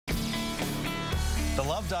The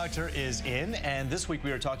Love Doctor is in, and this week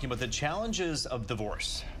we are talking about the challenges of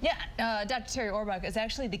divorce. Yeah, Dr. Teri Orbuch is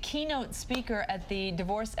actually the keynote speaker at the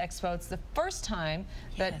Divorce Expo. It's the first time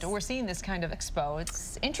that we're seeing this kind of expo.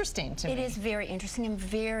 It's interesting to me. It is very interesting and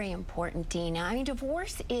very important, Deena. I mean,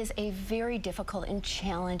 divorce is a very difficult and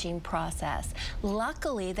challenging process.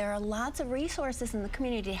 Luckily, there are lots of resources in the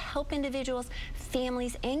community to help individuals,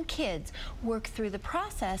 families, and kids work through the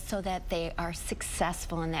process so that they are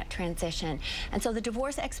successful in that transition. And so the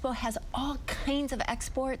Divorce Expo has all kinds of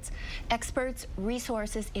experts,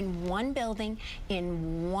 resources in one building,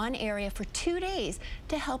 in one area for 2 days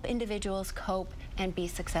to help individuals cope and be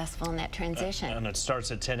successful in that transition. And it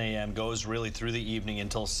starts at 10 a.m., goes really through the evening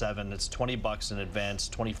until 7. It's $20 in advance,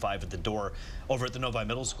 $25 at the door over at the Novi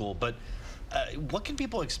Middle School. But what can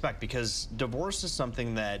people expect? Because divorce is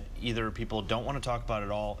something that either people don't want to talk about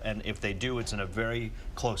at all, and if they do, it's in a very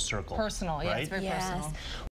close circle. Personal, yeah, right? it's very personal.